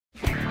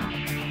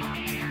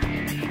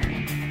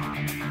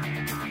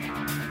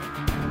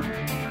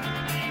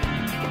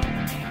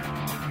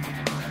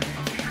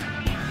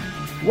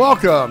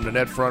Welcome to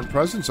Net Front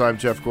Presence. I'm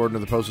Jeff Gordon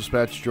of the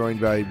Post-Dispatch,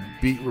 joined by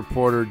beat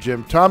reporter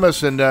Jim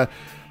Thomas, and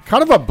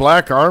kind of a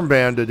black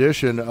armband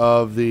edition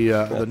of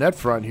the Net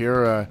Front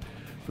here.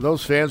 For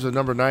those fans of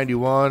number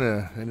 91,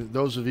 and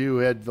those of you who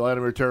had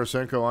Vladimir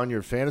Tarasenko on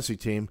your fantasy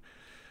team,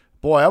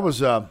 boy, that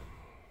was,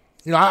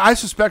 I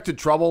suspected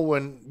trouble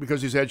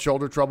because he's had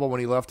shoulder trouble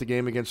when he left the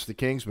game against the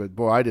Kings, but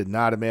boy, I did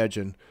not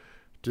imagine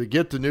to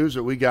get the news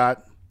that we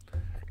got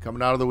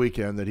coming out of the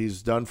weekend that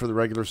he's done for the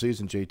regular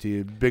season,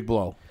 JT. Big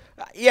blow.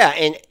 Yeah,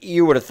 and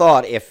you would have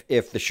thought if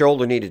the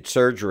shoulder needed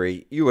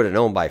surgery, you would have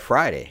known by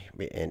Friday.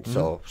 And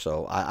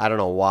so I don't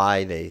know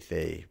why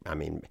they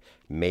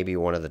maybe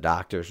one of the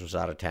doctors was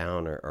out of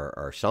town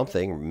or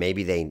something.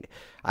 Maybe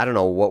I don't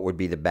know what would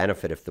be the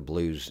benefit if the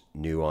Blues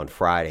knew on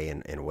Friday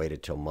and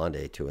waited till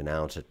Monday to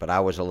announce it. But I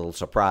was a little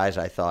surprised.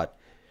 I thought,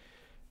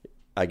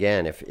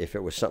 again, if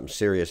it was something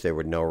serious, they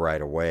would know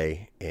right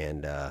away.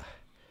 And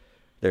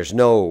there's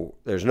no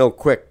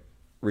quick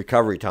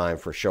recovery time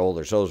for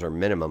shoulders. Those are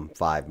minimum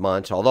 5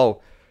 months.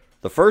 Although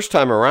the first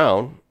time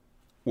around,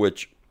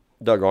 which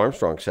Doug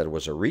Armstrong said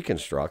was a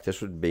reconstruct,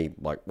 this would be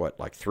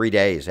like 3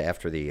 days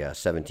after the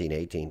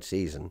 17-18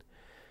 season.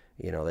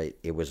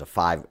 It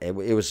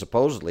was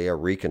supposedly a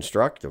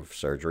reconstructive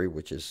surgery,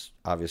 which is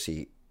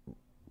obviously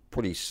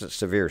pretty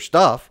severe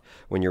stuff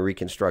when you're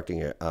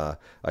reconstructing a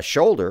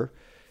shoulder.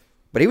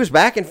 But he was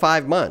back in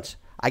 5 months.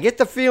 I get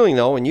the feeling,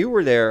 though, when you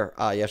were there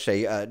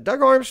yesterday,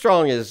 Doug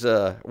Armstrong is,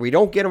 we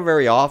don't get him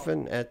very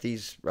often at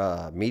these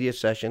media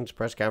sessions,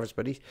 press conference,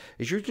 but he's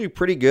usually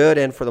pretty good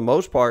and for the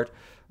most part,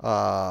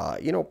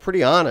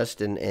 pretty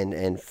honest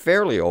and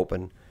fairly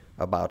open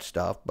about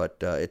stuff. But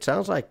it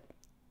sounds like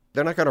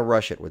they're not going to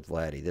rush it with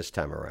Vladdy this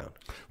time around.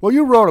 Well,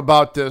 you wrote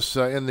about this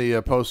in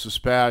the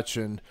Post-Dispatch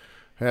and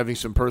having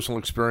some personal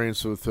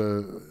experience with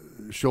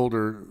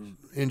shoulder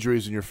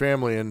injuries in your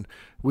family, and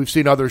we've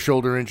seen other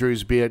shoulder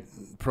injuries, be it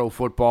pro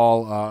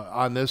football,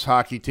 on this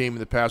hockey team in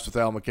the past with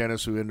Al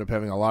McInnes, who ended up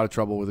having a lot of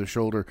trouble with his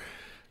shoulder.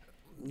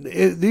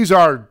 These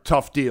are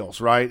tough deals,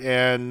 right?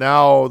 And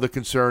now the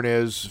concern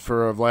is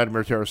for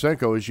Vladimir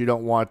Tarasenko is you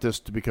don't want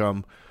this to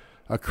become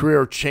a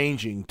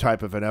career-changing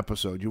type of an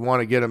episode. You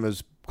want to get him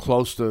as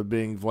close to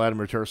being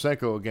Vladimir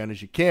Tarasenko again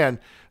as you can.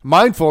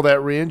 Mindful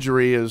that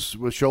re-injury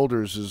with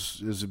shoulders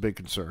is a big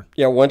concern.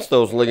 Yeah, once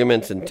those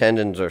ligaments and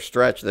tendons are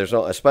stretched,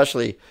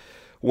 especially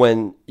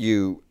when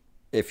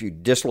if you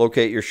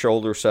dislocate your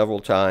shoulder several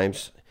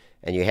times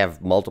and you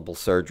have multiple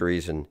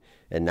surgeries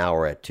and now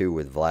we're at 2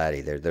 with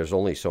Vladdy, there's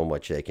only so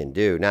much they can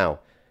do. Now,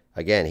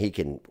 again, he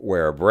can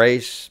wear a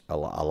brace. A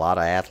lot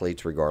of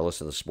athletes,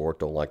 regardless of the sport,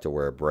 don't like to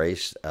wear a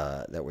brace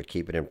that would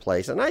keep it in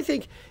place. And I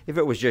think if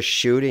it was just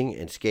shooting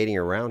and skating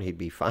around, he'd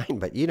be fine.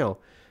 But,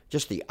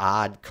 just the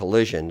odd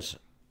collisions,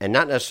 and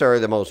not necessarily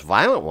the most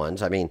violent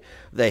ones. I mean,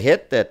 the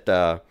hit that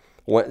the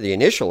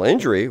initial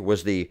injury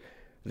was the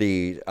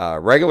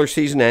regular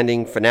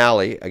season-ending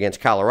finale against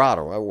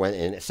Colorado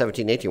in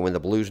 17-18 when the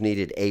Blues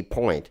needed a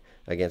point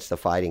against the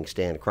Fighting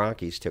Stan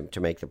Kroenkes to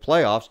make the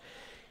playoffs.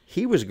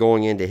 He was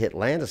going in to hit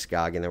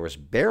Landeskog, and there was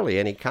barely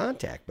any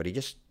contact, but he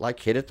just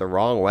hit it the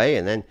wrong way.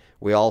 And then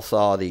we all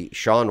saw the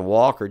Sean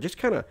Walker just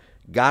kind of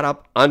got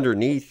up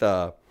underneath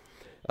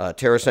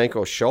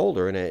Tarasenko's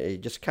shoulder, and it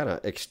just kind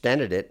of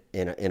extended it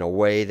in a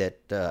way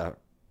that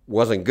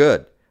wasn't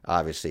good,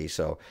 obviously.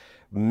 So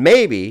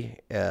maybe,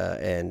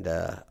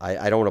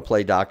 I don't want to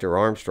play Doug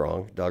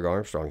Armstrong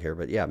here,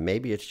 but yeah,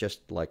 maybe it's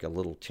just like a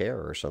little tear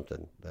or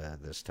something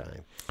this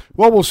time.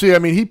 Well, we'll see. I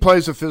mean, he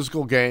plays a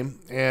physical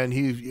game, and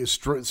his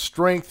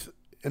strength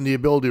and the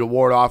ability to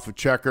ward off a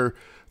checker,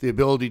 the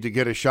ability to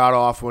get a shot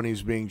off when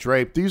he's being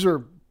draped, these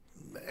are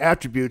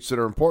attributes that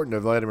are important to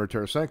Vladimir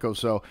Tarasenko.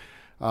 So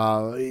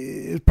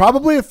it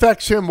probably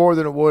affects him more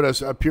than it would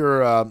a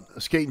pure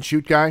skate and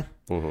shoot guy.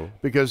 Mm-hmm.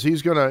 Because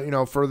he's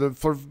gonna, for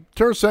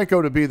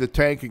Tarasenko to be the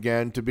tank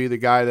again, to be the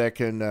guy that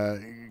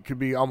can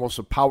be almost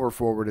a power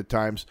forward at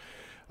times,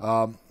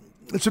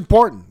 it's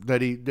important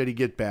that he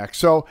get back.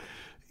 So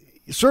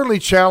certainly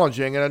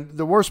challenging, and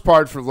the worst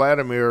part for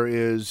Vladimir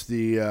is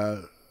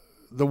the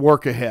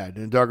work ahead.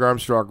 And Doug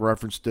Armstrong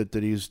referenced it,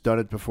 that he's done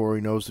it before,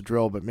 he knows the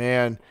drill. But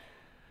man,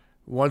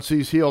 once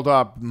he's healed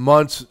up,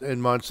 months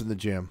and months in the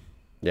gym.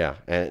 Yeah,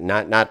 and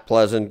not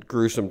pleasant,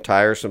 gruesome,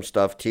 tiresome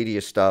stuff,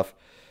 tedious stuff.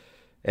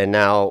 And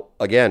now,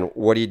 again,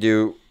 what do you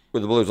do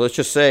with the Blues? Let's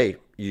just say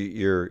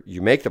you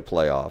make the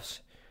playoffs.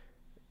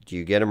 Do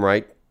you get them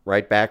right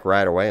back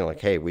right away and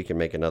hey, we can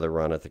make another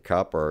run at the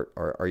Cup, or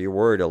are you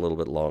worried a little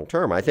bit long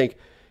term? I think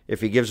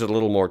if he gives it a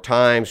little more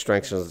time,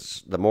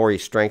 the more he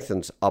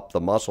strengthens up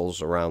the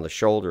muscles around the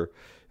shoulder,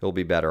 he'll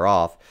be better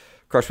off.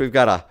 Of course, we've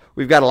got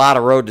a lot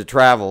of road to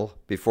travel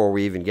before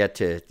we even get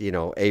to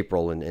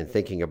April and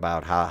thinking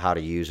about how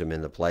to use him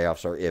in the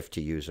playoffs, or if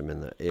you use him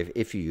in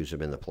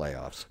the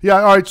playoffs.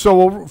 Yeah, all right.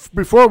 So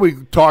before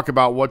we talk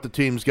about what the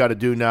team's got to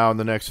do now in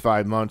the next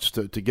 5 months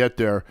to get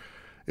there,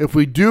 if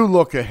we do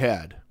look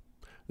ahead,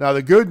 now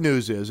the good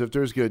news is, if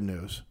there's good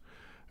news,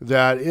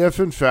 that if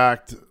in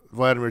fact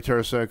Vladimir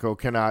Tarasenko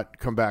cannot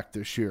come back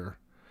this year,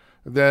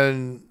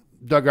 then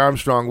Doug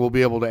Armstrong will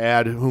be able to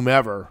add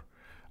whomever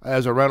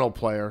as a rental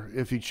player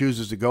if he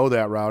chooses to go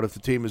that route, if the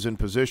team is in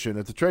position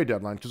at the trade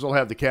deadline, because they'll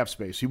have the cap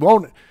space. He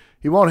won't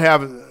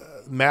have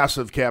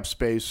massive cap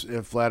space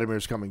if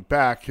Vladimir's coming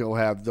back. They're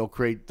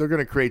going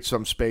to create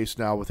some space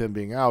now with him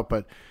being out,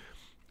 but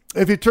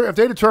if they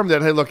determine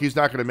that, hey, look, he's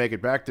not going to make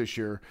it back this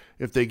year,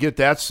 if they get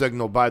that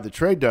signal by the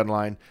trade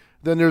deadline,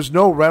 then there's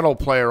no rental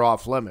player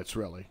off limits,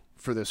 really,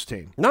 for this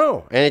team.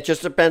 No, and it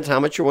just depends how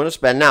much you want to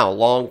spend. Now,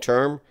 long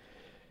term,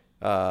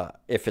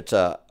 if it's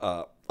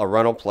a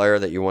rental player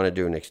that you want to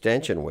do an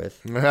extension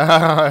with,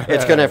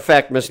 it's going to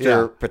affect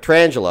Mr.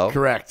 Pietrangelo.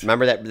 Correct.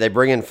 Remember that they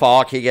bring in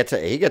Falk, he gets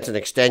an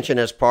extension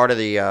as part of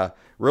the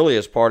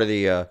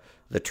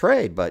the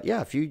trade. But yeah,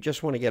 if you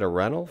just want to get a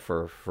rental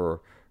for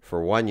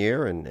 1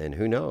 year, and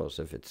who knows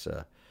if it's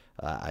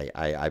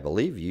I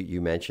believe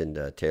you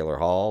mentioned Taylor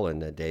Hall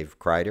and Dave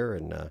Kreider,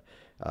 and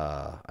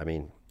I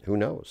mean, who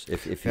knows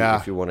if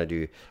you want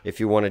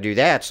to do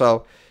that.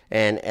 So,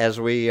 and as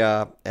we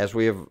have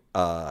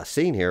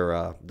seen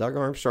here, Doug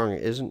Armstrong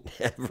isn't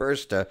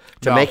adverse to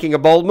making a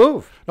bold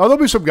move. No,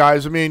 there'll be some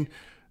guys. I mean,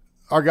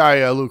 our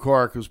guy Luke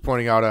Horrick was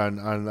pointing out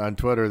on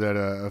Twitter that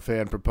a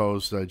fan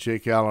proposed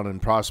Jake Allen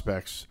and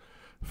prospects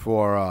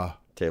for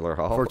Taylor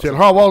Hall. For Taylor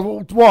Hall. Well,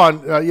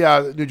 one,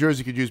 New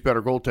Jersey could use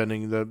better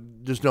goaltending.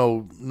 There's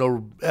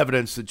no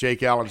evidence that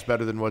Jake Allen's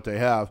better than what they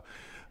have.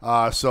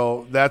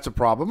 So that's a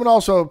problem. And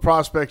also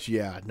prospects,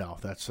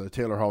 that's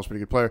Taylor Hall's a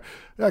pretty good player.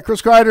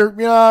 Chris Kreider,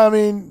 I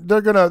mean,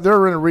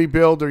 they're in a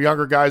rebuild. Their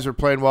younger guys are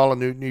playing well in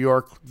New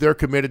York. They're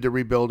committed to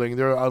rebuilding.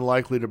 They're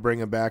unlikely to bring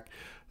him back.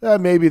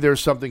 Maybe there's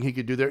something he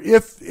could do there.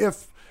 If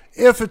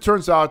it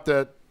turns out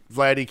that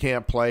Vladdy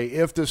can't play,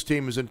 if this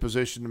team is in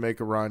position to make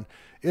a run,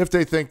 if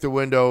they think the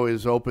window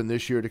is open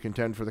this year to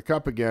contend for the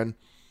Cup again,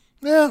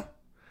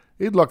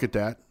 he'd look at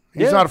that.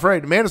 He's not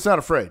afraid. The man is not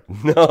afraid.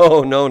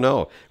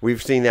 No.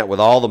 We've seen that with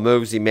all the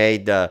moves he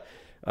made a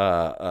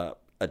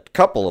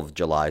couple of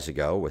Julys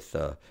ago with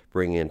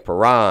bringing in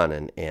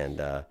Perron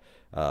and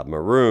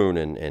Maroon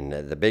and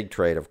the big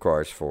trade, of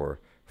course, for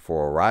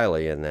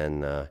O'Reilly, and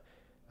then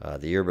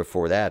the year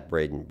before that,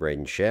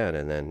 Braden Shen,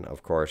 and then,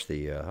 of course,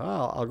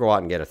 I'll go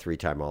out and get a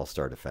 3-time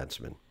All-Star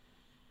defenseman.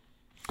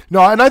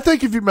 No, and I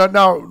think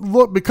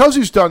look, because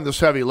he's done this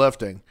heavy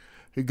lifting,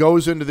 he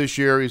goes into this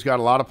year, he's got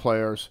a lot of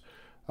players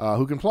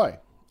who can play.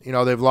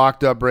 They've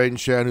locked up Braden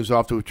Shen, who's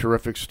off to a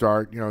terrific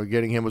start.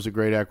 Getting him was a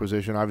great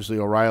acquisition. Obviously,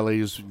 O'Reilly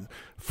is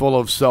full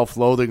of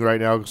self-loathing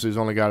right now because he's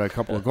only got a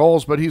couple of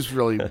goals, but he's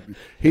going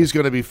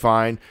to be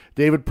fine.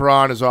 David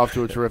Perron is off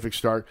to a terrific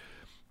start.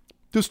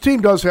 This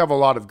team does have a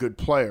lot of good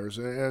players,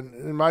 and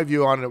in my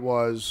view on it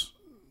was,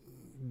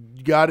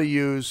 you got to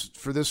use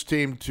for this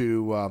team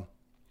to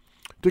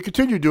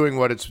continue doing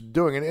what it's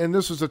doing. And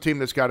this is a team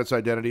that's got its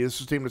identity. This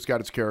is a team that's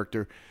got its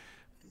character.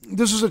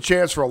 This is a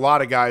chance for a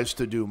lot of guys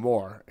to do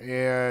more,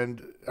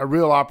 and a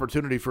real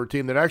opportunity for a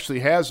team that actually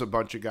has a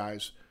bunch of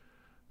guys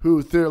who,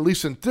 at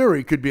least in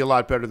theory, could be a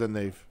lot better than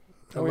they've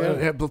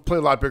play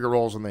a lot bigger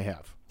roles than they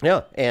have.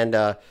 Yeah, and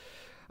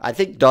I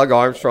think Doug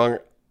Armstrong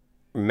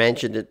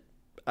mentioned it.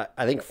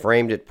 I think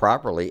framed it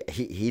properly.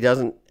 He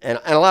doesn't, and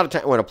a lot of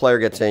time when a player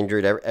gets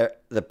injured,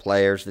 the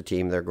players, the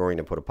team, they're going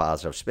to put a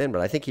positive spin. But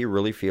I think he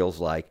really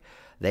feels like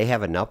they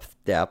have enough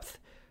depth,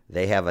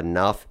 they have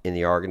enough in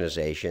the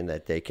organization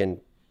that they can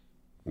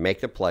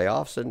make the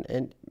playoffs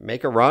and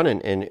make a run.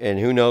 And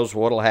who knows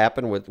what'll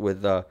happen with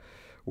hot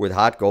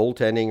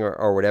goaltending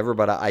or whatever.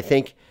 But I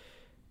think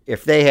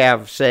if they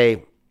have,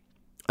 say,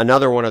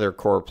 another one of their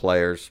core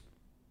players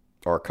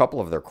or a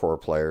couple of their core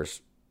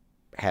players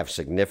have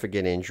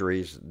significant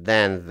injuries,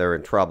 then they're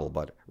in trouble.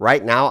 But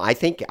right now, I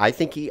think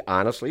he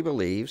honestly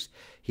believes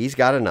he's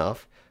got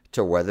enough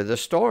to weather the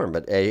storm.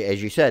 But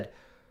as you said,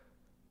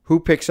 who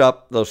picks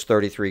up those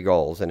 33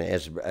 goals? And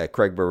as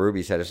Craig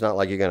Berube said, it's not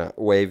like you're going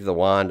to wave the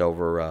wand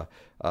over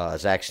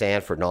Zach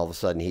Sanford and all of a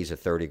sudden he's a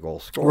 30-goal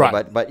scorer.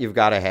 Right. But you've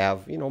got to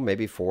have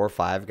maybe 4 or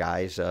 5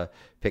 guys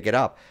pick it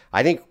up.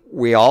 I think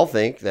we all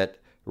think that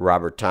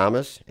Robert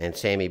Thomas and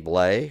Sammy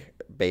Blais,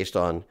 based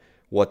on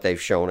what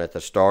they've shown at the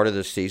start of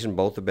this season,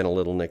 both have been a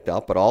little nicked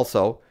up, but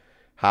also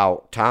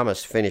how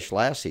Thomas finished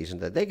last season,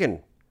 that they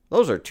can.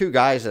 Those are 2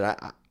 guys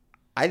that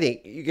I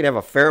think you can have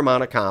a fair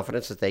amount of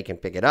confidence that they can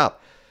pick it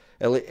up.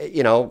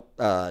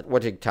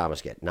 What did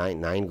Thomas get?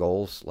 9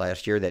 goals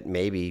last year. That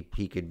maybe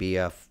he could be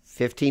a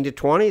 15 to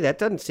 20. That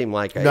doesn't seem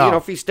like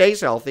if he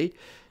stays healthy,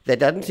 that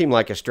doesn't seem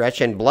like a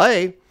stretch. And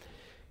Blais,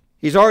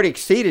 he's already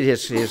exceeded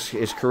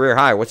his career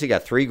high. What's he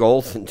got? 3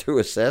 goals and 2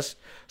 assists.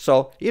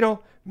 So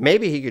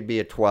maybe he could be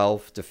a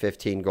 12 to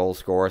 15 goal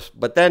scorer,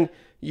 but then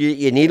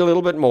you need a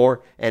little bit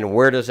more, and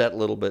where does that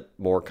little bit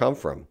more come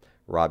from?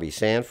 Robbie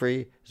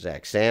Sanford,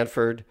 Zach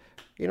Sanford,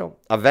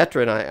 a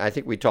veteran. I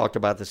think we talked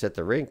about this at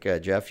the rink,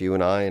 Jeff, you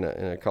and I, and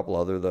a couple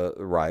other the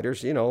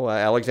riders.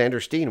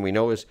 Alexander Steen, we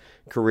know his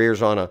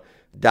career's on a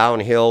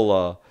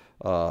downhill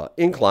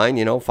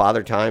incline,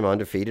 father time,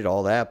 undefeated,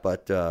 all that,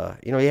 but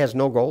he has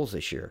no goals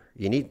this year.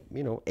 You need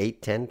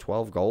 8, 10,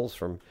 12 goals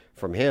from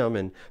from him.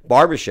 And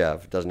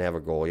Barbashev doesn't have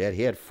a goal yet.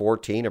 He had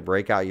 14, a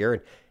breakout year,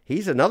 and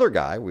he's another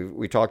guy.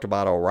 We talked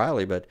about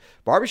O'Reilly, but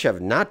Barbashev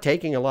not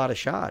taking a lot of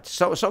shots.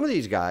 So some of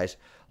these guys,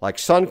 like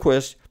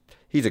Sundqvist,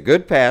 he's a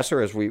good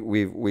passer, as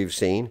we've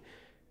seen.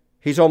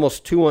 He's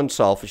almost too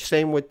unselfish.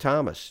 Same with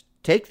Thomas.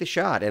 Take the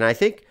shot, and I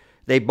think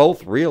they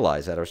both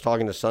realize that. I was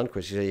talking to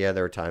Sundqvist. He said, "Yeah,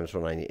 there are times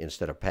when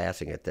instead of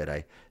passing it, that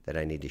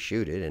I need to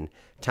shoot it." And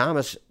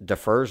Thomas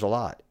defers a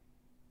lot.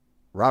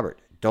 Robert,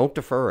 don't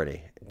defer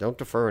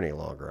any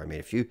longer. I mean,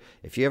 if you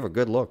have a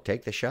good look,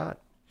 take the shot.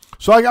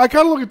 So I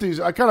kind of look at these.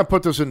 I kind of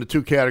put this into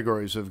two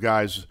categories of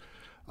guys,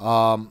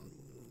 and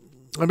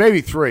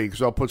maybe three,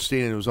 because I'll put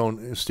Steen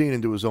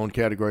into his own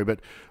category. But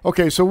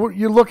okay, so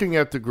you're looking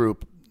at the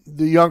group,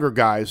 the younger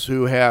guys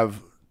who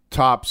have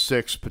top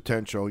six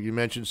potential. You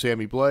mentioned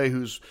Sammy Blais,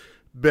 who's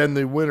been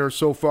the winner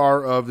so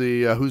far of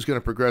the who's going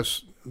to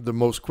progress the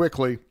most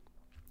quickly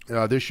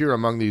this year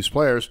among these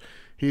players.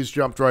 He's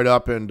jumped right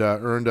up and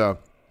earned a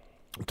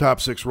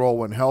top six role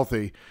when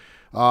healthy.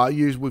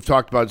 We've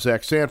talked about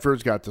Zach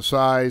Sanford's got the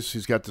size.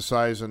 He's got the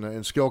size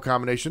and skill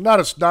combination.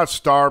 Not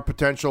star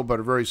potential, but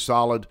a very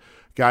solid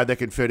guy that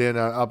can fit in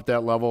up at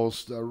that level.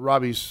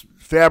 Robbie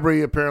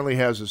Fabry apparently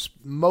has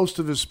most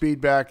of his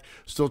speed back,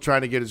 still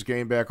trying to get his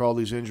game back, all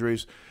these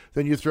injuries.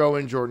 Then you throw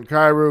in Jordan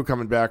Kyrou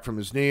coming back from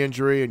his knee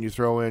injury, and you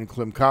throw in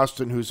Klim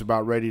Kostin, who's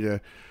about ready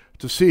to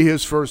see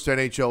his first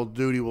NHL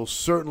duty. Will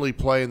certainly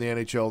play in the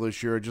NHL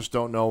this year. Just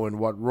don't know in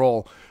what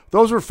role.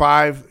 Those are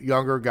five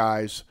younger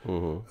guys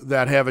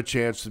that have a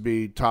chance to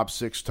be top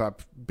six,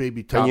 top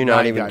and you're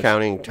not even guys.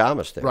 Counting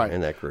Thomas there in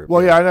that group.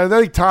 Well, yeah, and I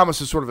think Thomas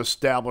has sort of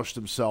established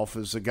himself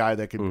as a guy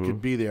that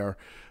could be there.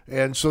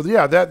 And so,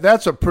 yeah,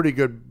 that's a pretty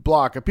good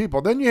block of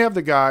people. Then you have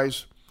the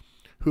guys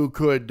who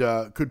could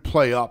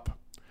play up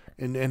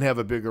and have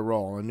a bigger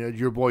role. And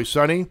your boy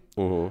Sonny,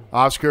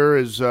 Oscar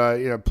is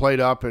played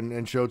up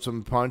and showed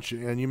some punch.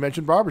 And you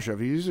mentioned Barbashev.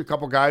 He's a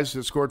couple guys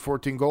that scored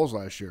 14 goals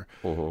last year.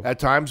 At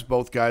times,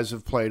 both guys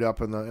have played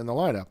up in the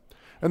lineup.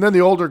 And then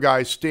the older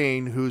guy,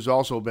 Steen, who's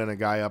also been a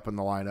guy up in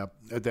the lineup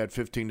at that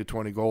 15 to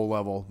 20 goal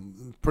level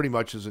pretty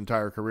much his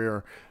entire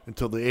career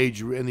until the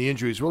age and the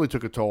injuries really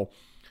took a toll.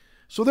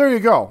 So there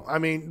you go. I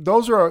mean,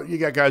 you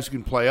got guys who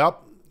can play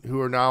up who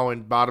are now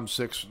in bottom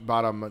six,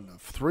 bottom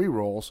three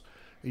roles.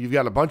 You've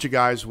got a bunch of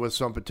guys with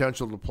some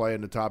potential to play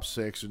in the top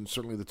six and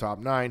certainly the top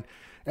nine.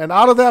 And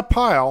out of that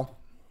pile,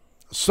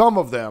 some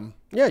of them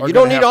you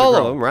don't need all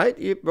of them, right?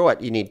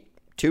 You need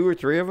two or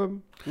three of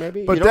them,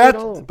 maybe?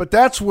 But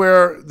that's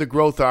where the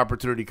growth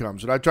opportunity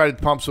comes. And I tried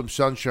to pump some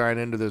sunshine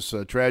into this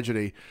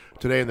tragedy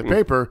today in the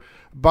paper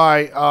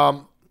by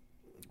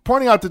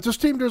pointing out that this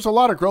team, there's a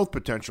lot of growth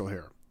potential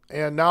here.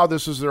 And now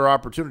this is their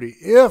opportunity.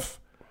 If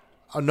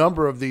a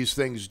number of these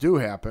things do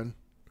happen,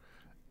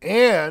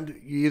 and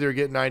you either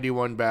get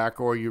 91 back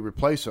or you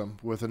replace them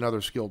with another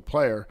skilled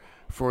player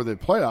for the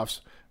playoffs,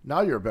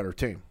 now you're a better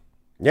team.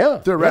 Yeah.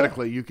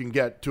 Theoretically, you can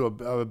get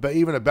to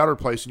even a better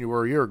place than you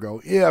were a year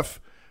ago if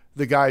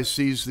the guy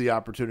sees the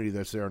opportunity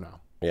that's there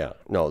now. Yeah.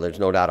 No, there's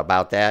no doubt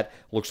about that.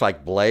 Looks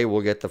like Blais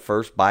will get the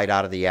first bite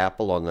out of the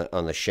apple on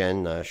the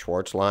Schenn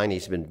Schwartz line.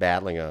 He's been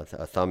battling a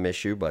thumb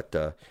issue, but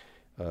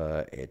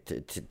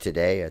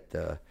today at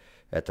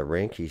the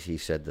rink, he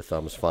said the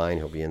thumb's fine.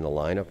 He'll be in the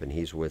lineup, and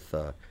he's with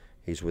the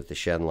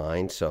Schenn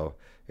line. So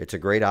it's a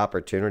great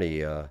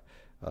opportunity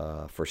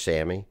for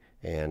Sammy.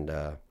 And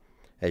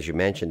as you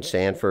mentioned,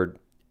 Sanford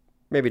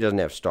maybe doesn't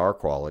have star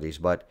qualities,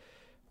 but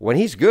when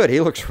he's good,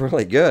 he looks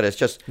really good. It's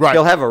just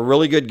he'll have a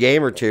really good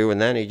game or two, and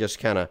then he just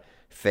kind of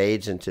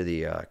fades into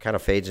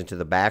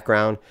the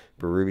background.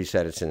 Berube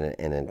said it's an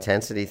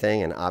intensity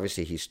thing, and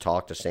obviously he's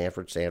talked to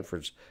Sanford.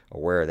 Sanford's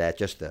aware of that,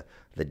 just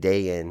the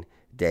day in,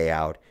 day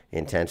out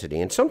intensity.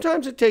 And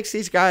sometimes it takes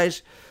these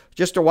guys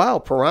just a while.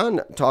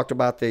 Perron talked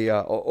about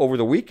over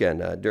the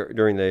weekend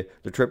during the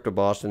trip to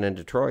Boston and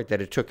Detroit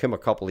that it took him a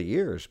couple of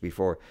years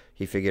before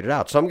he figured it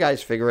out. Some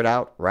guys figure it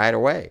out right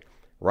away.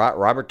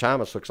 Robert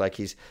Thomas looks like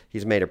he's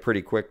made a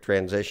pretty quick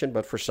transition,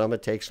 but for some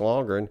it takes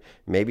longer, and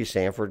maybe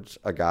Sanford's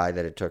a guy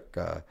that it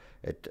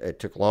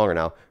took longer.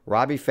 Now,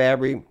 Robbie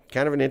Fabry,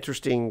 kind of an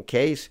interesting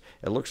case.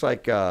 It looks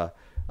like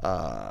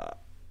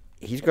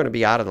he's going to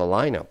be out of the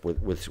lineup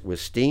with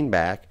Steen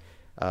back.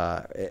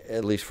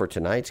 At least for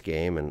tonight's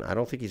game, and I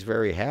don't think he's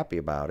very happy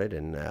about it.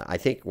 And I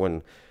think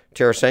when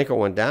Tarasenko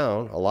went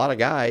down, a lot of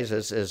guys,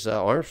 as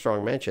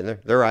Armstrong mentioned,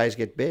 their eyes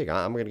get big.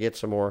 I'm going to get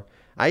some more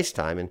ice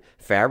time. And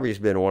Fabry's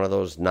been one of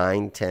those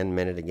 9-10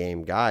 minute a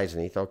game guys,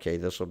 and he thought, okay,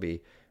 this will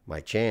be my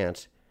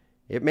chance.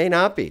 It may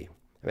not be.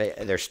 I mean,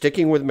 they're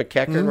sticking with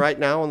McEachern right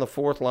now on the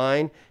fourth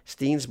line.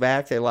 Steen's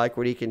back. They like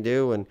what he can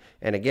do. And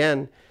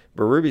again,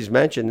 Berube's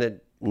mentioned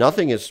that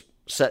nothing is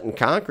set in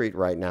concrete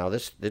right now.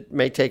 It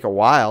may take a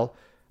while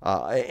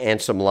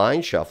and some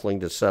line shuffling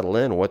to settle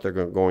in what they're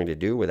going to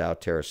do without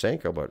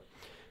Tarasenko. But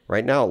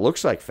right now, it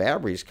looks like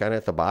Fabry's kind of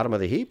at the bottom of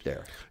the heap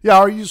there.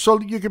 Yeah,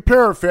 so you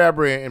compare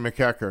Fabry and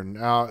McEachern.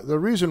 Now, the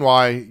reason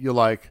why you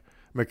like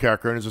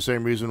McEachern is the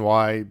same reason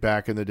why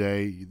back in the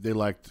day they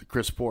liked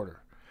Chris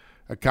Porter.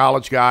 a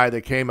college guy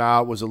that came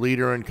out, was a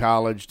leader in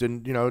college,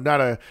 didn't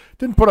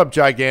put up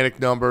gigantic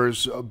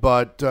numbers,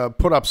 but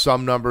put up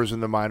some numbers in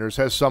the minors,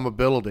 has some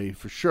ability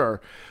for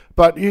sure.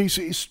 But he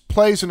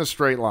plays in a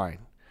straight line.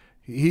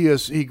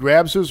 He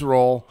grabs his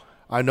role.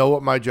 I know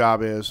what my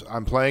job is.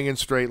 I'm playing in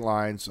straight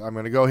lines. I'm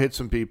going to go hit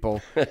some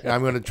people. And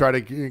I'm going to try to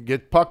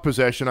get puck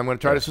possession. I'm going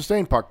to try to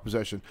sustain puck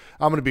possession.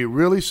 I'm going to be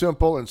really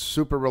simple and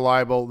super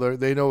reliable.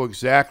 They know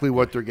exactly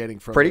what they're getting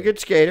from me. Good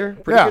skater.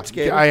 Good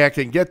skater. I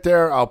can get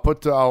there.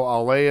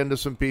 I'll lay into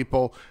some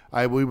people.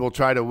 We will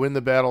try to win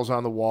the battles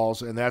on the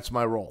walls, and that's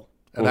my role.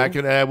 And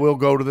I will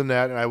go to the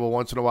net, and I will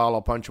once in a while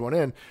I'll punch one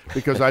in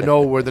because I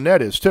know where the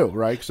net is too,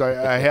 right? Because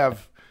I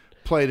have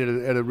played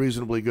at a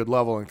reasonably good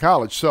level in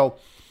college. So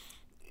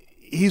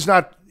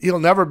he'll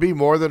never be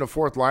more than a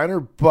fourth liner,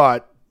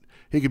 but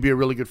he could be a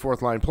really good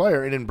fourth line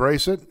player and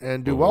embrace it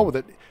and do well with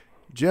it.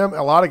 Jim,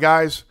 a lot of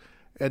guys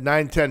at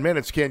 9-10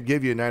 minutes can't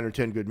give you 9 or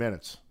 10 good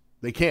minutes.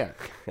 They can't.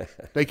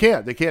 They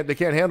can't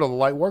handle the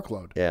light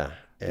workload. Yeah.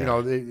 You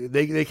know,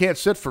 they can't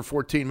sit for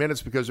 14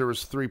 minutes because there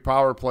was 3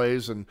 power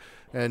plays and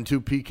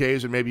 2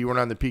 PKs, and maybe you weren't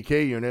on the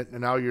PK unit,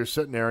 and now you're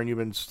sitting there and you've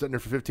been sitting there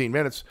for 15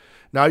 minutes.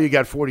 Now you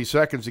got 40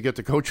 seconds to get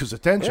the coach's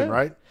attention,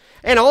 right?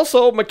 And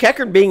also,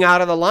 McEachern being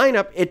out of the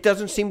lineup, it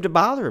doesn't seem to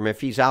bother him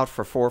if he's out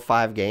for 4 or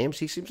 5 games.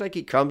 He seems like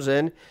he comes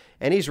in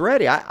and he's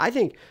ready. I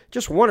think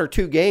just 1 or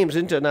 2 games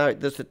into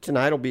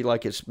tonight will be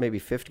like his maybe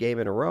 5th game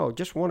in a row.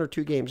 Just 1 or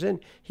 2 games in,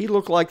 he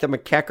looked like the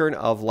McEachern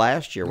of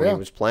last year when he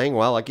was playing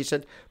well. Like you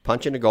said,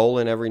 punching a goal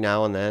in every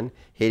now and then,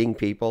 hitting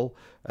people,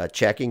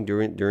 checking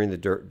during the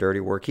dirty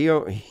work. He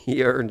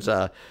earns,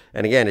 and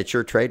again, it's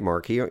your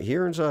trademark. He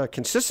earns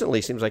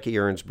consistently. Seems like he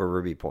earns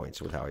Berube points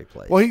with how he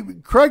plays. Well,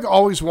 Craig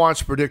always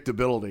wants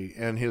predictability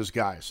in his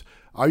guys.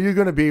 Are you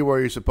going to be where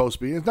you're supposed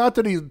to be? It's not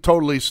that he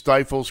totally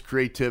stifles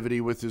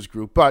creativity with his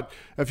group, but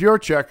if you're a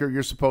checker,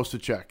 you're supposed to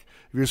check.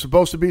 If you're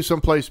supposed to be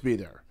someplace, be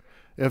there.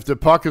 If the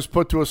puck is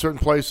put to a certain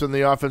place in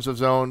the offensive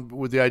zone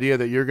with the idea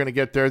that you're going to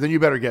get there, then you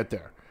better get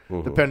there,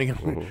 depending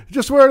on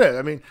just where it is.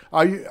 I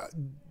mean,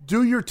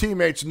 do your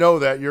teammates know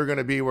that you're going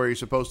to be where you're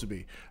supposed to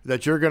be,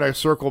 that you're going to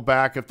circle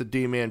back if the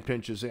D-man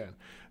pinches in?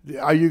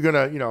 Are you going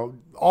to,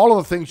 all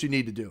of the things you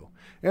need to do.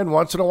 And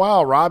once in a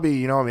while,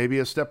 Robbie, maybe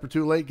a step or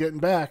 2 late getting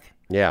back.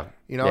 Yeah.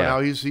 Now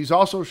he's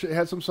also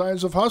had some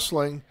signs of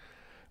hustling,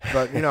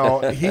 but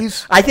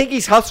he's. I think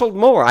he's hustled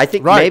more. I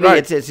think maybe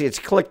it's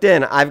clicked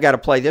in. I've got to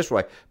play this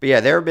way. But yeah,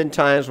 there have been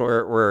times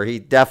where he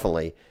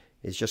definitely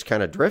is just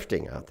kind of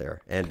drifting out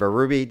there, and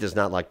Berube does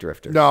not like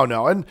drifters. No.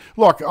 And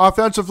look,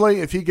 offensively,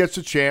 if he gets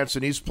a chance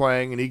and he's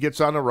playing and he gets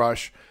on the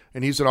rush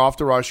and he's an off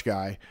the rush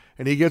guy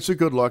and he gets a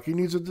good look, he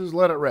needs to just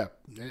let it rip.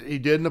 He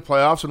did in the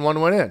playoffs and one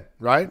went in,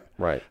 right?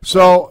 Right.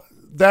 So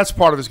that's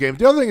part of his game.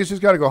 The other thing is he's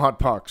got to go hunt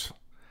pucks.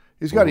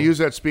 He's got to use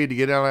that speed to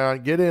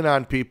get in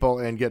on people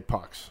and get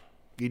pucks.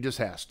 He just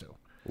has to.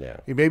 Yeah.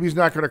 Maybe he's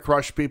not going to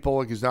crush people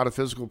like he's not a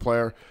physical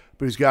player,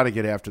 but he's got to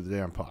get after the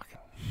damn puck.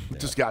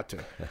 Just got to.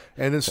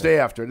 And then stay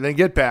after it. And then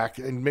get back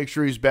and make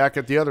sure he's back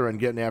at the other end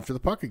getting after the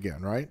puck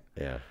again, right?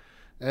 Yeah.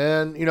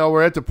 And,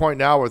 we're at the point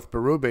now with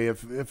Berube.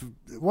 If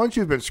once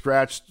you've been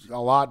scratched a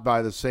lot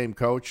by the same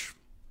coach,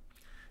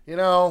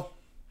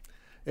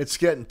 it's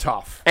getting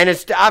tough. And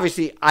it's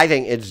obviously, I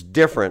think it's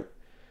different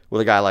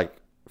with a guy like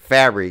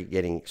Fabry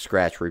getting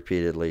scratched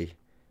repeatedly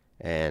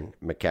and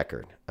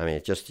McEachern. I mean,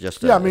 it's it's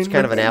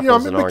kind of an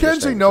apples and oranges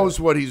McKenzie thing.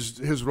 knows what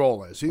his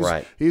role is.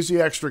 He's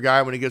the extra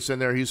guy. When he gets in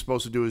there, he's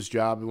supposed to do his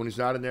job. And when he's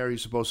not in there,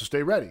 he's supposed to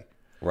stay ready.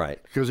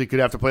 Right. Because he could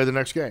have to play the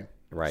next game.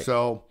 Right.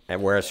 So,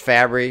 and whereas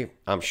Fabry,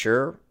 I'm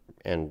sure,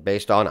 and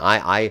based on,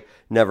 I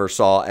never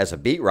saw as a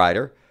beat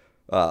writer,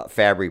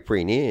 Fabry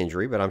pre-knee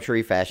injury, but I'm sure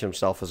he fashioned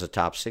himself as a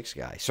top 6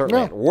 guy.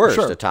 Certainly at worst,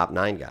 a top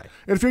 9 guy.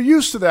 And if you're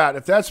used to that,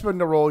 if that's been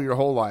the role your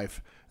whole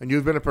life, and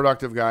you've been a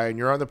productive guy, and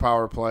you're on the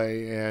power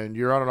play, and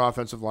you're on an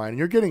offensive line, and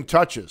you're getting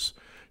touches,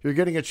 you're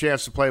getting a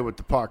chance to play with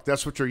the puck,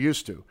 that's what you're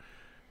used to.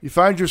 You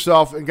find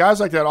yourself, and guys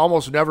like that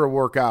almost never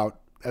work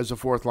out as a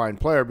fourth-line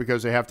player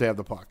because they have to have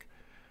the puck.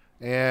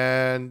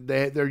 And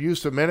they're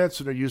used to minutes,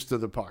 and they're used to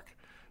the puck.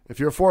 If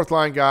you're a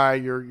fourth-line guy,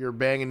 you're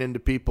banging into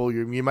people.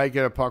 You might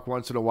get a puck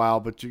once in a while,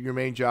 but your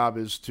main job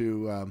is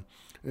to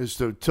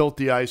tilt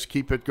the ice,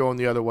 keep it going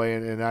the other way,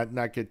 and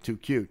not get too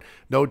cute.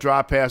 No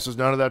drop passes,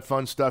 none of that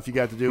fun stuff you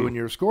got to do when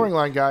you're a scoring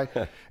line guy.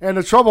 And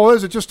the trouble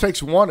is, it just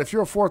takes one. If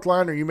you're a fourth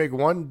liner, you make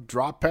one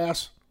drop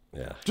pass.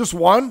 Yeah. Just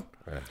one.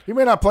 Right. You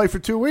may not play for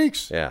 2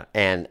 weeks. Yeah.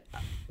 And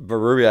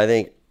Berube, I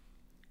think,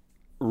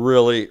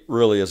 really,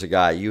 really is a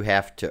guy you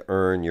have to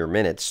earn your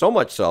minutes. So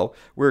much so,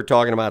 we were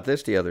talking about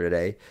this the other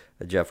day,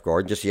 Jeff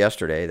Gordon, just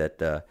yesterday,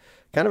 that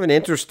kind of an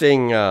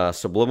interesting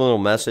subliminal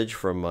message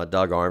from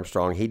Doug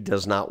Armstrong. He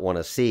does not want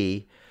to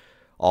see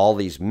all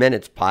these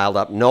minutes piled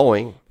up,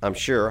 knowing, I'm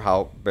sure,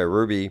 how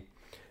Berube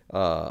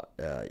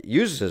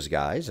uses his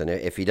guys. And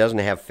if he doesn't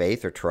have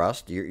faith or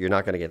trust, you're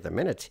not going to get the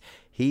minutes.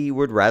 He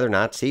would rather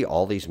not see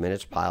all these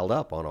minutes piled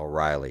up on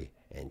O'Reilly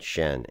and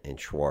Shen and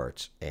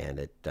Schwartz. And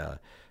it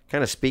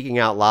kind of speaking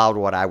out loud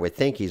what I would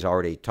think he's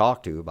already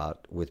talked to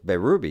about with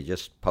Berube,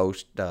 just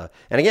post. And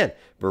again,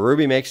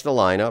 Berube makes the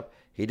lineup.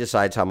 he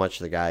decides how much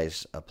the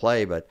guys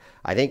play. But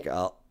I think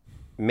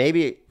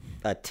maybe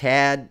a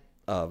tad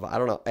of, I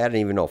don't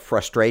even know if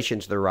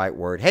frustration's the right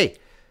word. Hey,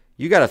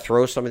 you got to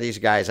throw some of these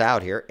guys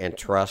out here and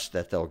trust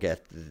that they'll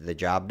get the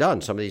job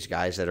done. Some of these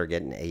guys that are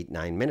getting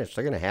 8-9 minutes,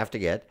 they're going to have to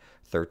get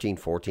 13,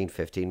 14,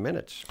 15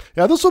 minutes.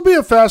 Yeah, this will be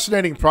a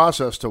fascinating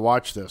process to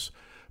watch this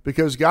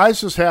because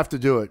guys just have to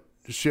do it.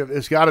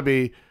 It's got to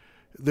be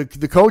the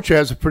coach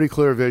has a pretty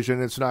clear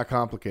vision. It's not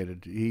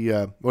complicated.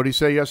 What did he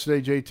say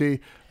yesterday, JT?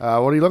 What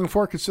are you looking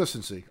for?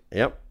 Consistency.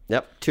 Yep.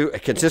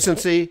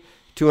 Consistency,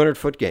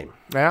 200-foot game.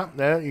 Yeah,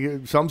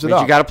 sums it means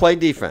up. You got to play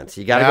defense.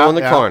 You got to go in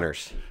the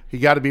corners. You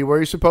got to be where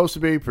you're supposed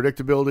to be,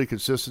 predictability,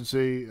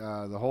 consistency,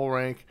 the whole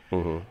rank.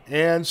 Mm-hmm.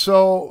 And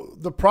so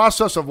the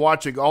process of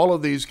watching all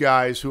of these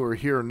guys who are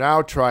here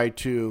now try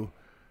to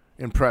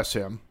impress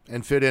him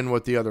and fit in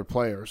with the other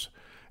players.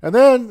 And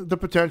then the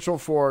potential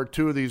for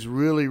two of these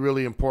really,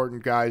 really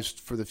important guys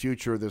for the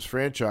future of this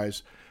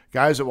franchise,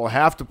 guys that will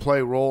have to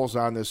play roles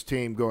on this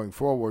team going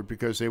forward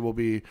because they will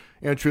be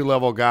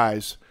entry-level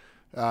guys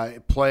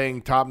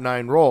playing top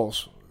 9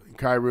 roles,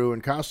 Kyrou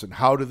and Kostin.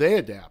 How do they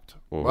adapt?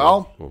 Mm-hmm.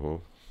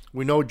 Well,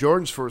 we know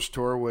Jordan's first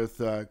tour with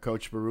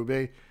Coach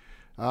Berube.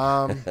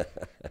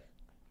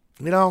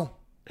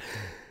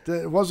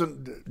 It was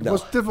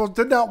difficult.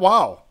 Did not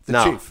wow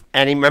the Chief.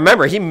 And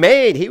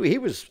he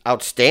was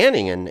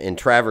outstanding in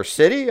Traverse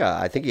City.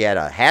 I think he had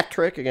a hat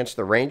trick against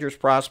the Rangers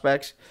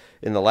prospects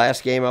in the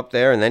last game up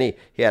there, and then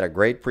he had a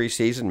great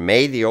preseason,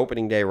 made the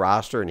opening day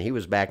roster, and he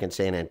was back in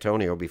San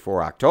Antonio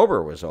before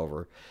October was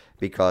over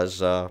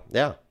because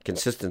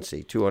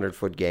consistency,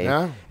 200-foot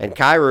game, and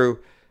Kyrou.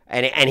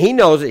 And he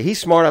knows it.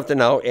 He's smart enough to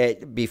know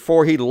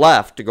before he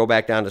left to go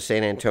back down to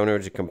San Antonio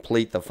to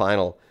complete the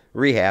final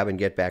rehab and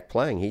get back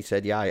playing. He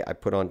said, I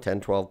put on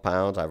 10, 12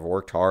 pounds. I've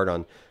worked hard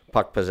on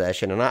puck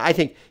possession. And I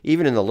think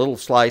even in the little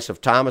slice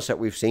of Thomas that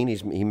we've seen,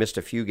 he missed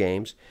a few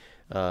games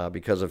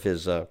because of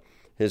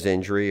his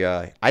injury.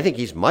 I think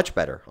he's much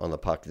better on the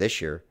puck this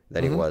year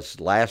than he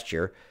was last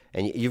year.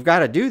 And you've got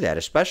to do that,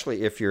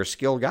 especially if you're a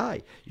skilled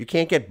guy. You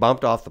can't get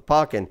bumped off the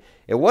puck, and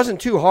it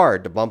wasn't too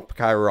hard to bump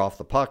Kyrou off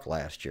the puck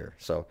last year.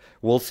 So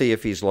we'll see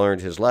if he's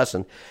learned his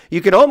lesson. You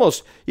can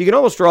almost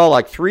draw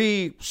like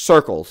 3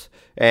 circles,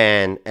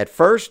 and at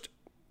first,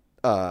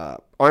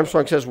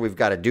 Armstrong says we've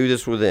got to do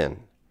this within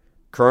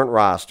current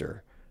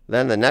roster.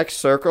 Then the next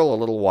circle, a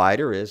little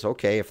wider, is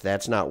okay if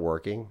that's not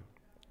working,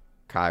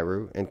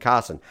 Kyrou and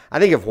Kostin. I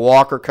think if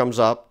Walker comes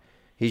up,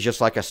 he's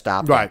just like a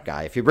stopgap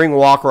guy. If you bring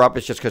Walker up,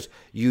 it's just because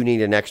you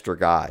need an extra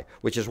guy,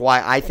 which is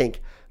why I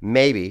think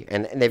maybe,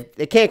 and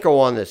they can't go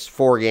on this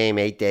 4-game,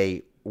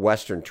 8-day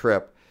Western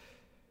trip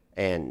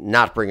and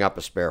not bring up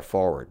a spare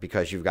forward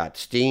because you've got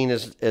Steen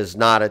is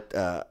not at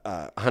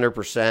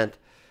 100%.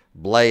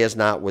 Blay is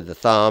not with the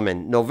thumb,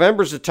 and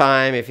November's the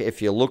time.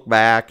 If you look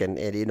back, and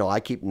I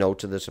keep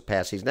notes of this a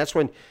past season. That's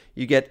when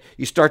you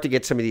start to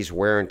get some of these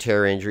wear and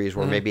tear injuries,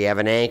 where maybe you have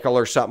an ankle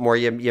or something where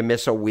you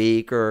miss a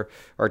week or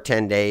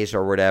 10 days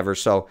or whatever.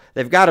 So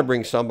they've got to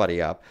bring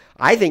somebody up.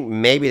 I think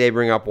maybe they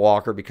bring up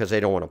Walker because they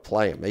don't want to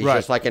play him. He's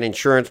just like an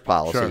insurance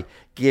policy. Sure.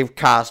 Give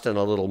Kostin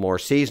a little more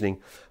seasoning,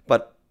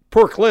 but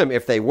poor Klim,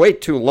 if they wait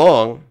too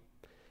long,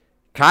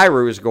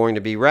 Kyrou is going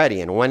to be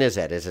ready, and when is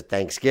that? Is it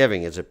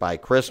Thanksgiving? Is it by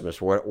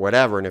Christmas?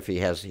 Whatever. And if he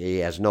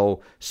has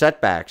no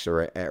setbacks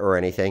or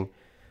anything,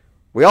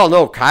 we all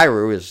know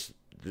Kyrou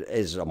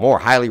is a more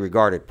highly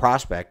regarded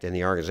prospect in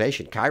the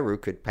organization. Kyrou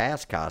could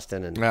pass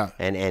Kostin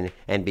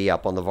and be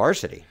up on the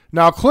varsity.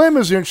 Now Klim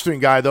is an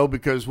interesting guy though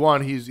because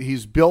one,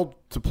 he's built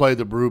to play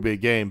the Berube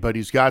game, but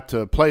he's got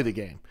to play the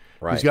game.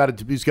 Right. He's got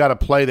to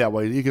play that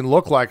way. He can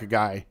look like a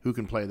guy who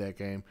can play that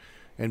game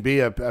and be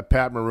a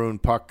Pat Maroon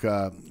puck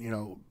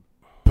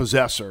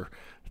possessor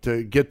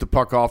to get the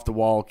puck off the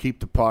wall, keep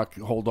the puck,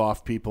 hold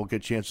off people,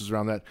 get chances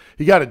around that.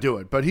 You got to do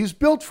it. But he's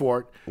built for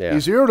it. Yeah.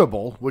 He's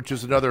irritable, which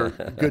is another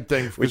good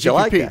thing. Which you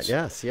like that,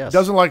 yes.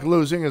 Doesn't like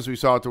losing, as we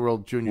saw at the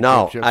World Junior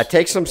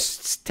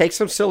Championships. Take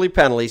some silly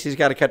penalties. He's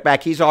got to cut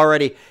back. He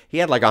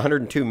had like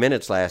 102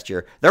 minutes last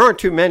year. There aren't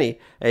too many,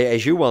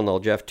 as you well know,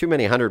 Jeff, too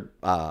many 100,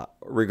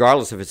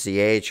 regardless if it's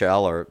the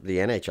AHL or the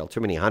NHL,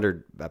 too many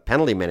 100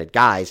 penalty minute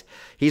guys.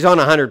 He's on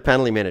a 100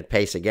 penalty minute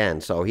pace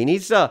again, so he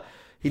needs to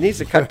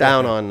cut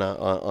down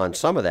on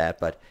some of that,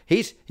 but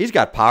he's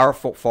got power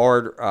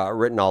forward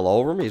written all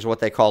over him. He's what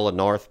they call a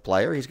north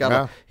player. He's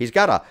got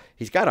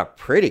a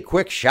pretty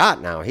quick shot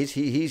now.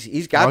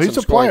 He's got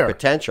some scoring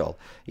potential.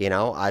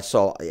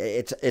 So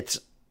it's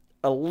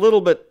a little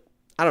bit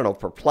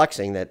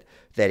perplexing that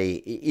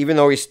he, even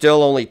though he's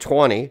still only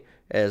 20,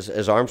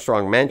 as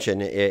Armstrong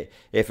mentioned,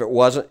 if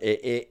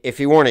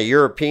he weren't a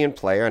European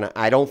player, and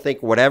I don't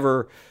think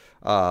whatever.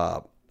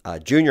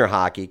 Junior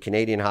hockey,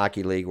 Canadian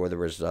Hockey League, whether it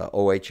was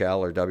OHL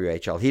or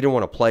WHL, he didn't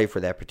want to play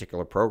for that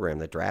particular program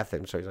that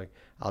drafted him. So he's like,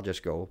 I'll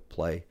just go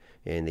play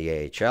in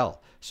the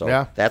AHL.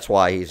 So that's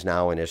why he's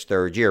now in his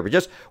 3rd year. But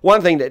just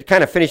one thing to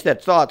kind of finish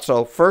that thought.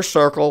 So first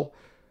circle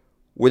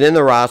within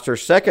the roster,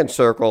 second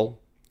circle,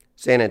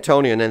 San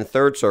Antonio, and then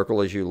third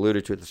circle, as you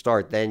alluded to at the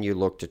start, then you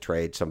look to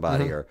trade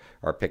somebody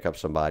or pick up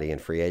somebody in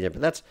free agent.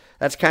 But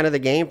that's kind of the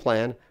game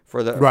plan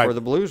for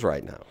the Blues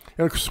right now.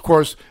 And of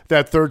course,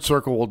 that third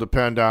circle will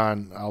depend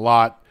on a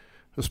lot,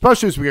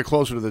 especially as we get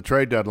closer to the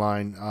trade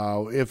deadline.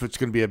 If it's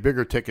going to be a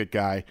bigger ticket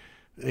guy,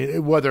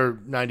 whether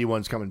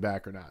 91's coming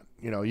back or not.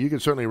 You can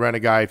certainly rent a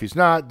guy. If he's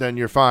not, then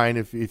you're fine.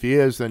 If he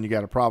is, then you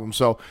got a problem.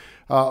 So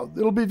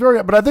it'll be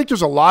but I think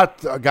there's a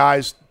lot of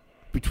guys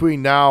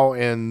between now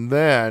and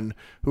then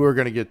who are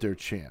going to get their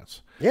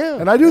chance. Yeah.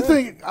 And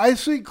I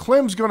see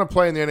Klim's going to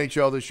play in the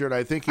NHL this year, and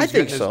I think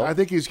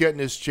he's getting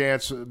his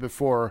chance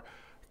before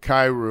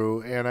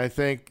Kyrou. And I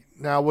think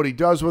now what he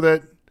does with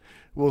it,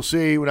 we'll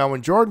see. Now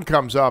when Jordan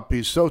comes up,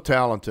 he's so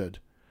talented.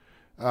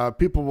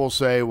 People will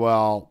say,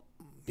 well,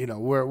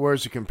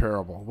 where's the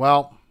comparable?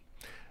 Well,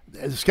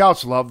 the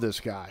scouts loved this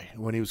guy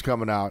when he was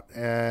coming out.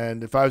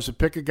 And if I was to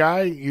pick a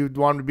guy, you'd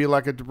want him to be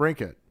like a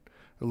DeBrincat.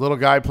 The little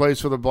guy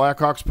plays for the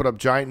Blackhawks, put up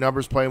giant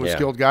numbers playing with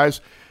skilled guys.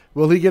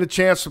 Will he get a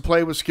chance to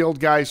play with skilled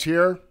guys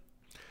here?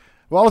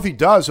 Well, if he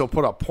does, he'll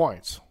put up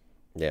points.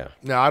 Yeah.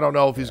 Now I don't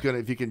know if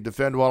if he can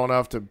defend well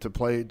enough to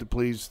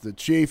please the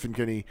Chief, and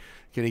can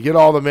he get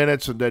all the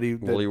minutes, and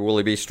will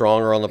he be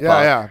stronger on the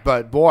puck? Yeah.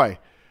 But boy,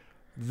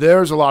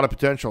 there's a lot of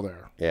potential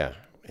there. Yeah.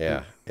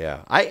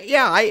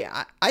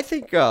 I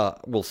think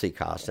we'll see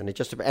Kostin. It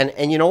just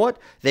and you know what?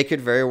 They could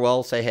very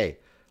well say, hey,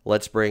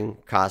 let's bring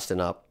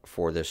Kostin up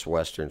for this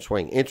Western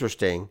swing.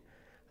 Interesting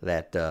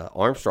that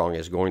Armstrong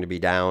is going to be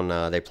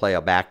down. They play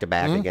a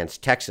back-to-back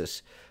against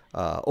Texas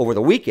over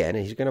the weekend,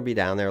 and he's going to be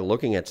down there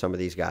looking at some of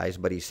these guys.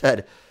 But he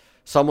said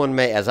someone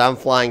may, as I'm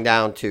flying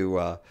down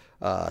to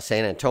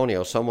San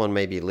Antonio, someone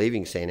may be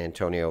leaving San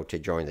Antonio to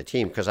join the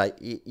team, because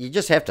you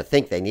just have to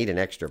think they need an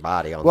extra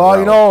body on the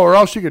road. Or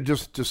else you could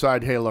just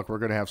decide, hey, look, we're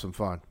going to have some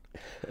fun.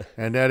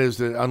 And that is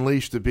to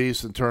unleash the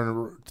beast and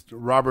turn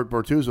Robert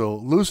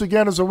Bortuzzo loose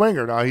again as a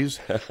winger. Now he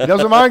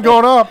doesn't mind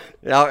going up.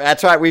 No,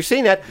 that's right. We've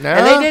seen that.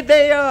 Yeah. And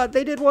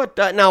they did what?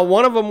 Now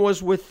one of them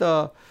was was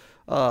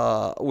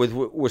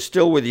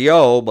still with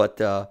Yo, but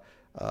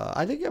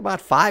I think about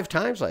 5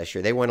 times last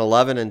year they went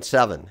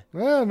 11-7.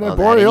 Yeah,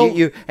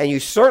 boy, you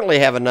certainly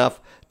have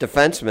enough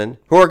defensemen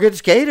who are good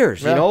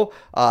skaters. Yeah.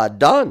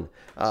 Dunn.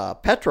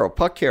 Petro,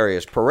 puck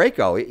carriers,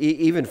 Parayko,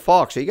 even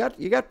Falk. So you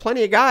got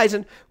plenty of guys,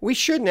 and we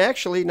shouldn't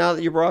actually. Now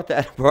that you brought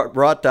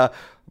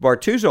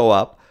Bortuzzo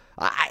up,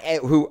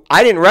 who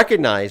I didn't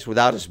recognize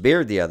without his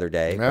beard the other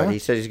day, but he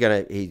said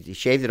he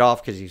shaved it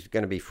off because he's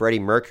gonna be Freddie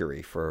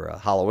Mercury for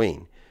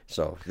Halloween.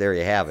 So there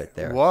you have it.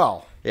 There.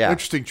 Wow. Yeah.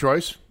 Interesting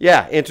choice.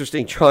 Yeah,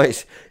 interesting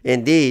choice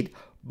indeed.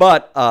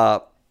 But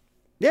the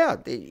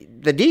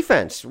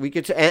defense we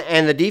could,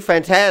 and the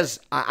defense has.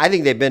 I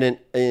think they've been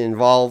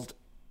involved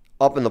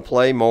up in the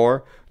play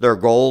more. Their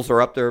goals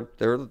are up there.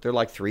 They're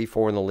like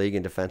 3-4 in the league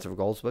in defensive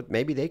goals, but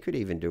maybe they could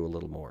even do a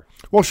little more.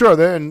 Well, sure.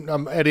 Then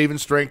at even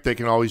strength, they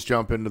can always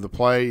jump into the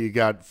play. You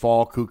got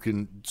Falk, who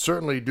can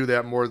certainly do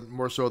that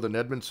more so than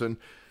Edmondson,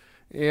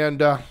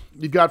 and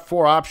you've got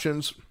 4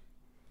 options.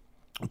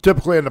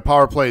 Typically in the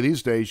power play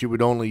these days, you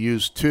would only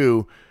use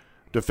 2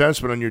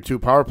 defensemen on your 2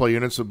 power play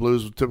units. The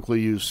Blues would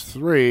typically use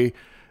 3.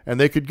 And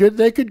they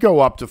could go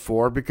up to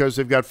 4 because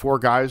they've got 4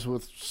 guys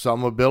with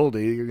some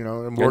ability,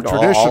 and more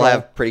traditional. All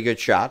have pretty good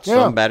shots. Yeah.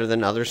 Some better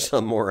than others,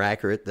 some more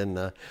accurate than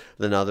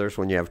others.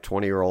 When you have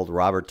 20-year-old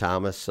Robert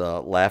Thomas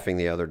laughing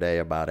the other day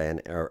about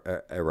an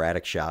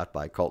erratic shot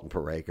by Colton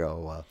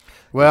Parayko.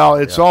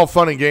 It's all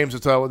fun and games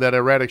until that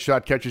erratic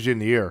shot catches you in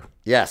the ear.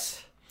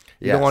 Yes.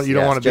 You don't want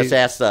to just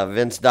ask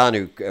Vince Dunn,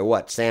 who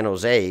San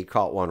Jose, he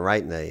caught one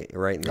right in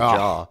the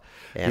jaw,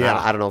 and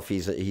I don't know if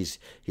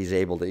he's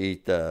able to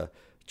eat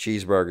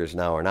cheeseburgers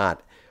now or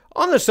not.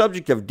 On the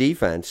subject of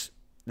defense,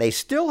 they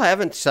still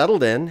haven't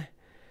settled in.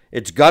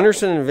 It's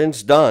Gunnarsson and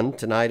Vince Dunn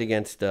tonight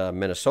against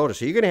Minnesota.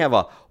 So you're going to have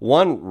a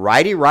one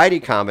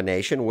righty-righty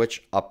combination,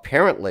 which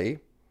apparently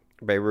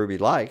Bay Ruby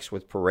likes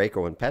with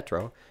Parayko and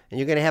Petro. And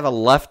you're going to have a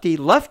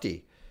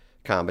lefty-lefty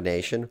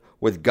combination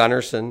with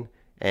Gunnarsson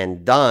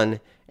and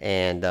Dunn.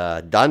 And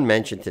Dunn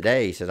mentioned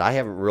today, he says, I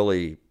haven't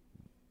really,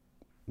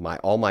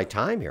 all my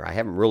time here, I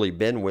haven't really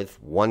been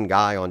with one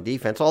guy on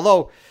defense,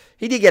 although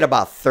he did get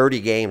about 30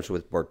 games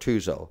with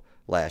Bortuzzo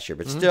last year.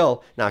 But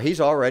still, now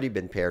he's already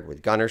been paired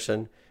with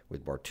Gunnarsson,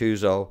 with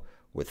Bortuzzo,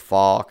 with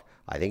Falk.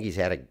 I think he's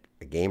had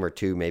a game or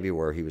 2 maybe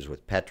where he was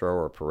with Petro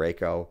or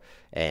Parayko.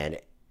 And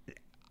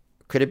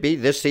could it be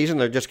this season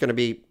they're just going to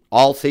be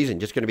all season,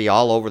 just going to be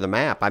all over the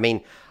map? I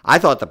mean, I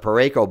thought the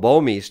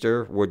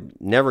Parayko-Bouwmeester would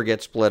never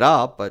get split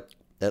up, but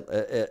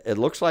it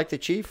looks like the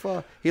Chief,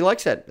 he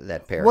likes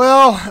that pair.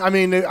 Well, I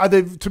mean,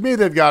 to me,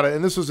 they've got it,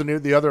 and this is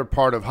the other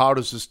part of how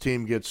does this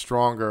team get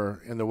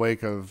stronger in the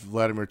wake of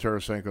Vladimir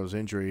Tarasenko's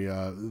injury.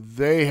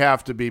 They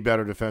have to be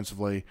better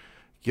defensively,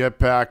 get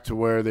back to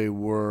where they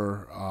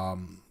were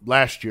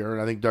last year,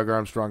 and I think Doug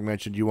Armstrong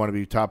mentioned you want to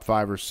be top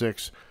 5 or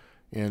 6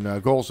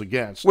 in goals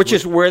against. Which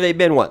is where they've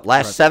been,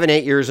 last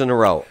 7-8 years in a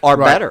row, or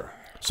better.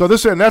 So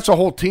that's a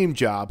whole team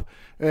job.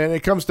 And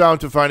it comes down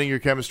to finding your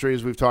chemistry,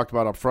 as we've talked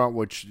about up front,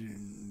 which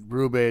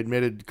Rube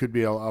admitted could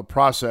be a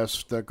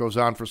process that goes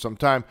on for some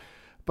time.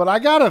 But I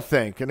got to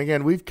think, and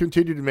again, we've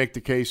continued to make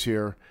the case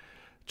here,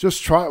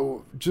 just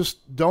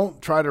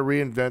don't try to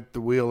reinvent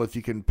the wheel if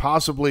you can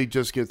possibly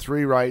just get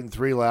 3 right and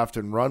 3 left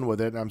and run with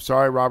it. I'm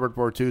sorry, Robert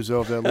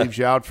Bortuzzo, if that leaves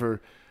you out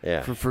for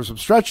some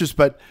stretches,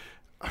 but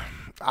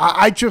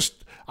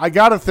I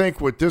got to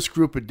think with this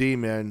group of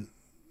D-men,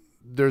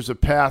 there's a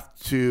path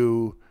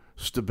to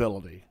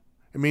stability.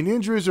 I mean,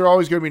 injuries are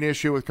always going to be an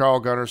issue with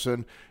Carl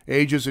Gunnarsson.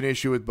 Age is an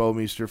issue with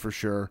Bouwmeester for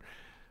sure.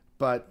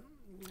 But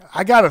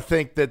I got to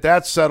think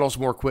that settles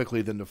more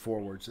quickly than the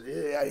forwards.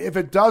 If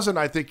it doesn't,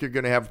 I think you're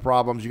going to have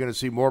problems. You're going to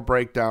see more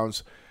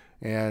breakdowns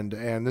and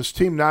this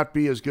team not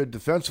be as good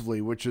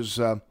defensively, which is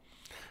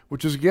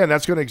again,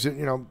 that's going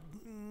to,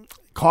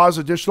 cause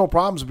additional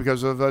problems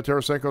because of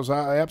Tarasenko's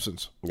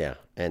absence. Yeah,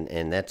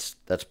 and that's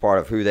part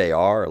of who they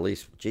are, at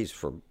least,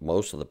 for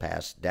most of the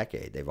past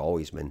decade. They've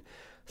always been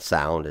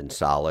sound and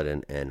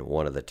solid and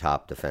one of the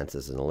top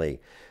defenses in the league.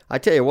 I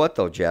tell you what,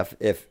 though, Jeff,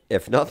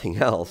 if nothing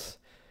else,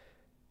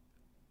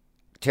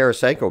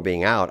 Tarasenko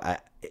being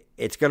out,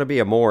 it's going to be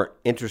a more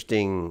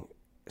interesting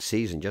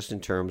season just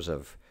in terms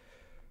of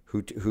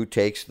who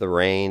takes the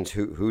reins,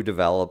 who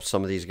develops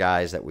some of these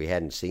guys that we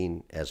hadn't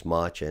seen as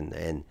much,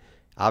 and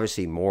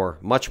obviously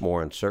much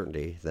more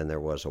uncertainty than there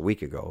was a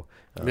week ago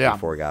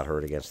before he got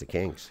hurt against the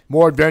Kings.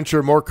 More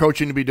adventure, more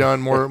coaching to be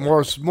done,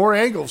 more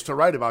angles to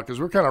write about because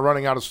we're kind of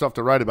running out of stuff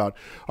to write about.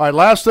 All right,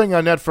 last thing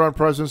on net front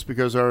presence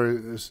because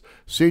our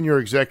senior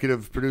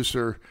executive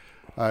producer,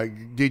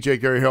 DJ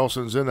Gary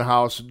Harrelson's in the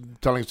house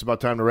telling us it's about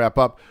time to wrap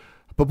up.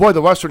 But, boy,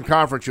 the Western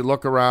Conference, you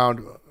look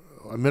around,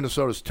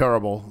 Minnesota's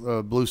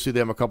terrible. Blues see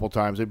them a couple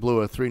times. They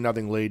blew a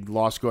 3-0 lead,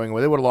 lost going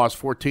away. They would have lost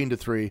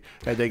 14-3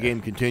 had that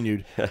game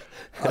continued.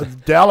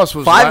 Dallas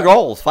was five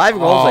goals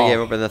they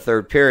gave up in the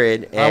third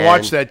period. I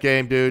watched that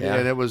game, dude,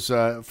 and it was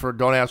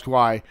don't ask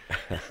why.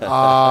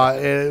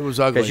 It was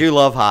ugly. Because you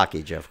love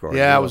hockey, Jeff Gordon.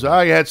 Yeah, it was.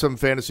 I had some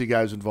fantasy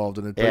guys involved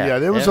in it,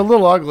 but it was a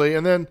little ugly.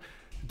 And then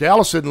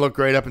Dallas didn't look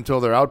great up until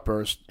their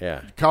outburst.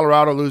 Yeah.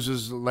 Colorado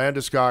loses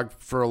Landeskog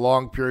for a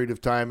long period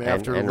of time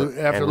after losing.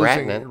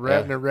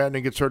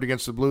 Ratnan gets hurt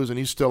against the Blues, and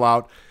he's still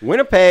out.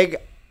 Winnipeg,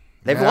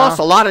 they've lost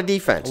a lot of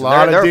defense.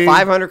 They're a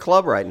 500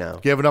 club right now.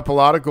 Giving up a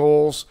lot of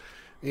goals.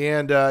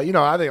 And, I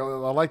think I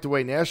like the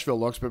way Nashville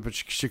looks, but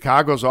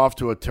Chicago's off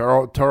to a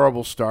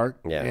terrible start.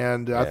 Yeah.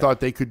 And I thought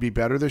they could be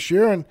better this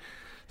year. And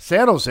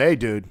San Jose,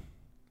 dude.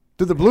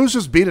 Did the Blues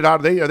just beat it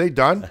out? Are they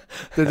done?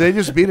 Did they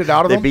just beat it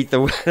out of them?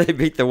 They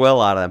beat the will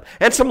out of them,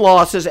 and some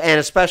losses, and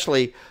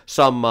especially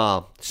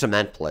some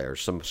cement players,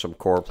 some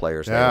core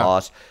players they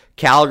lost.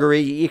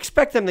 Calgary, you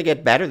expect them to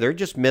get better. They're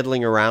just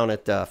middling around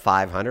at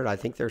 500. I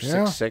think they're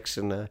 6-6,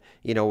 and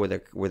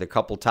with a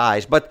couple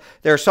ties. But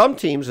there are some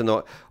teams in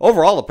the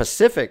overall. The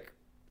Pacific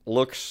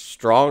looks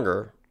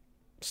stronger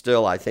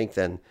still, I think,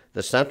 than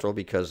the Central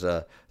because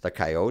the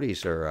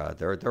Coyotes are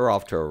they're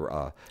off to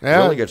a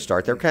really good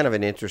start. They're kind of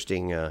an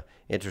interesting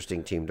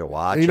team to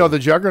watch. The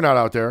juggernaut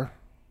out there,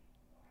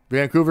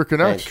 Vancouver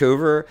Canucks.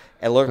 Vancouver,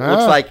 and looks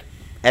like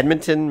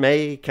Edmonton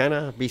may kind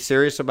of be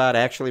serious about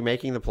actually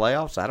making the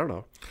playoffs. I don't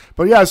know,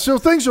 but so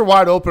things are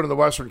wide open in the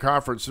Western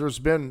Conference. There's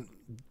been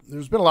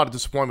a lot of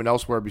disappointment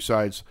elsewhere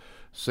besides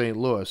St.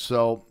 Louis.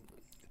 So,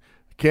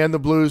 can the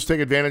Blues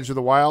take advantage of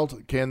the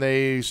Wild? Can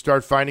they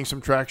start finding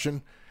some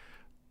traction?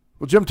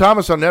 Well, Jim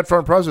Thomas on Net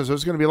Front Presence,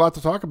 there's going to be a lot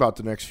to talk about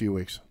the next few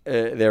weeks.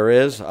 There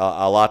is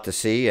a lot to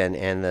see,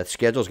 and the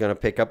schedule's going to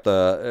pick up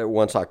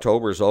once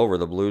October's over.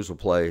 The Blues will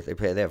play. They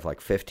have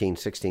like 15,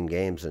 16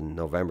 games in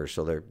November,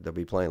 so they'll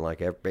be playing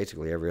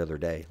basically every other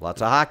day.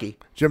 Lots of hockey.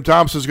 Jim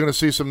Thomas is going to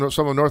see some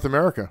of North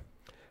America.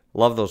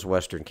 Love those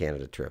Western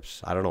Canada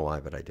trips. I don't know why,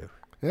 but I do.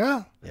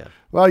 Yeah.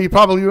 Well, the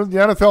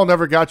NFL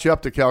never got you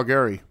up to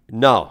Calgary.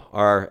 No,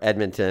 or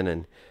Edmonton,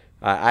 and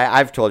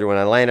I've told you when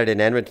I landed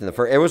in Edmonton,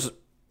 it was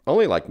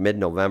only like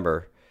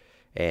mid-November,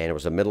 and it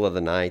was the middle of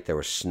the night. There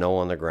was snow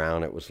on the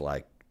ground. It was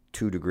like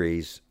 2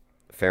 degrees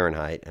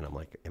Fahrenheit, and I'm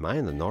like, am I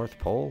in the North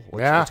Pole?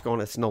 What's going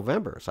on? It's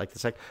November. It's like,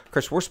 of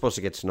course, we're supposed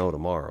to get snow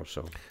tomorrow.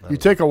 So you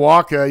take a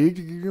walk. You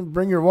can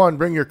bring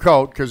your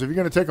coat, because if you're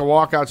going to take a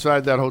walk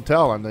outside that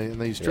hotel on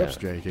these trips,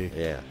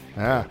 JT.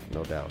 Yeah,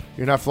 no doubt.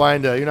 You're not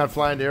flying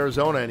to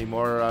Arizona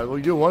anymore. Well,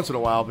 you do once in a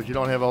while, but you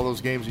don't have all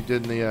those games you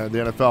did in the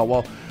NFL.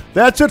 Well,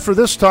 that's it for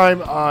this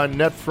time on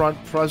Net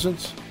Front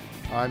Presence.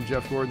 I'm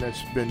Jeff Gordon.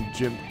 That's been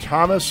Jim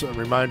Thomas. A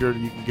reminder,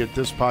 you can get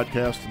this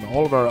podcast and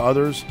all of our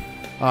others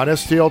on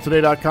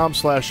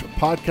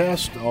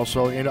stltoday.com/podcast.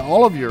 Also, in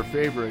all of your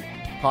favorite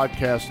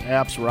podcast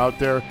apps, we're out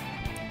there.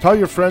 Tell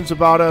your friends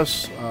about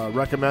us.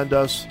 Recommend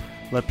us.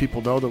 Let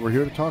people know that we're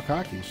here to talk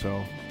hockey.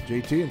 So,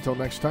 JT, until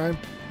next time,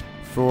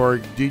 for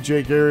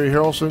DJ Gary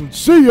Harrelson,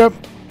 see ya!